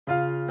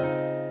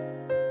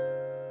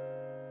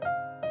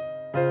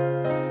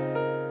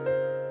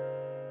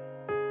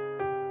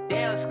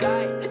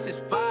prod.Sky, this is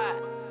fire.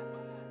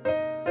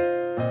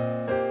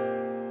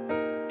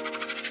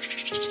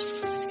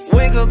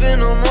 Wake up in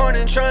the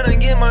morning trying to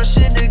get my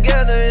shit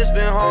together. It's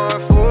been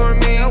hard for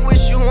me. I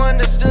wish you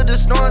understood the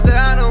storms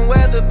that I done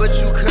weathered, but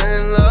you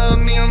couldn't love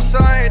me. I'm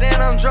sorry that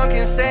I'm drunk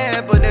and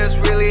sad, but that's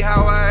really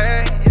how I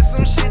act. It's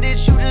some shit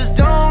that you just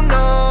don't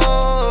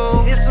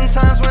know. It's some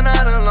times when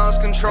I done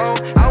lost control.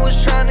 I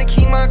was trying to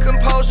keep my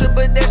composure,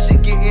 but that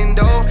shit getting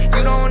dull.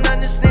 You don't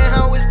understand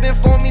how it's been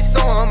for me, so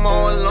I'm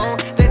all alone.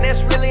 Then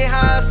that's really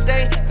how I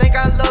stay. Think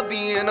I love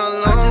being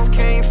alone. I just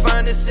can't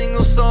find a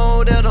single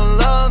soul that'll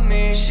love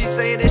me. She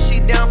say that she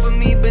down for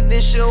me, but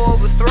then she'll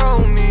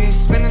overthrow me.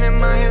 Spinning in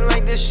my head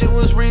like this shit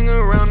was ringing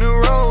around the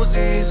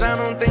roses. I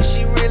don't think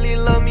she really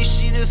love me,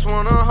 she just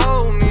wanna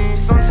hold me.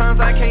 Sometimes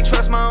I can't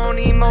trust my own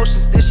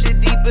emotions. This shit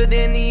deeper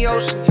than the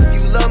ocean.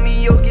 If you love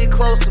me, you'll get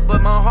closer,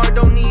 but my heart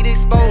don't need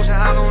exposure.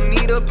 I don't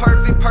need a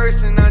perfect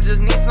person, I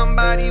just need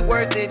somebody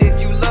worth it.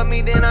 If you love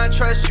me, then I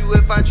trust you.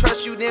 If I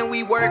trust you, then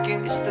we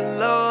working. It's the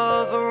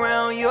love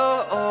around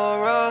your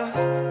aura.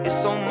 It's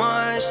so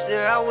much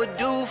that I would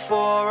do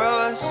for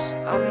us.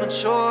 I've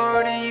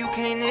matured and you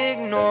can't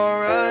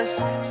ignore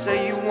us.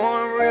 Say you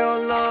want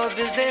real love,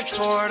 is that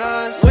toward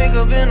us? Wake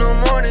up in the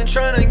morning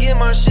trying to get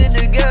my shit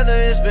together.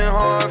 It's been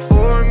hard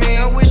for me.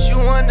 I wish you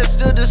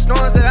understood the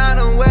storms that I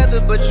done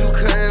weathered, but you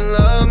couldn't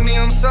love me.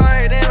 I'm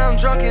sorry that I'm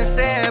drunk and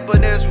sad,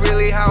 but that's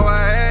really how I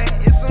act.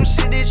 It's some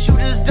shit that you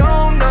just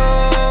don't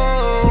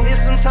know.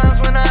 It's some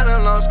times when I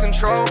done lost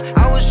control.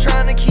 I was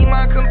trying to keep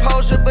my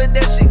composure, but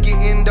that shit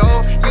getting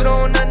dull. You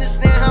don't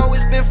understand how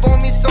it's been for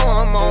me, so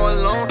I'm all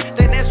alone.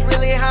 Think that's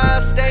really how I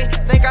stay.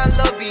 Think I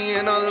love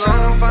being alone.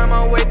 Trying to find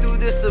my way through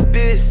this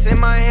abyss. In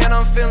my head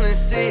I'm feeling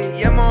sick,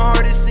 yeah, my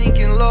heart is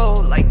sinking low,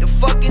 like the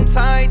fucking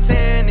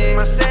Titanic.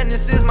 My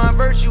sadness is my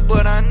virtue,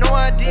 but I know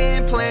I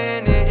didn't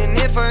plan it. And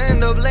if I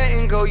end up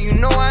letting go, you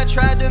know I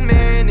tried to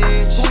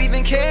manage. Who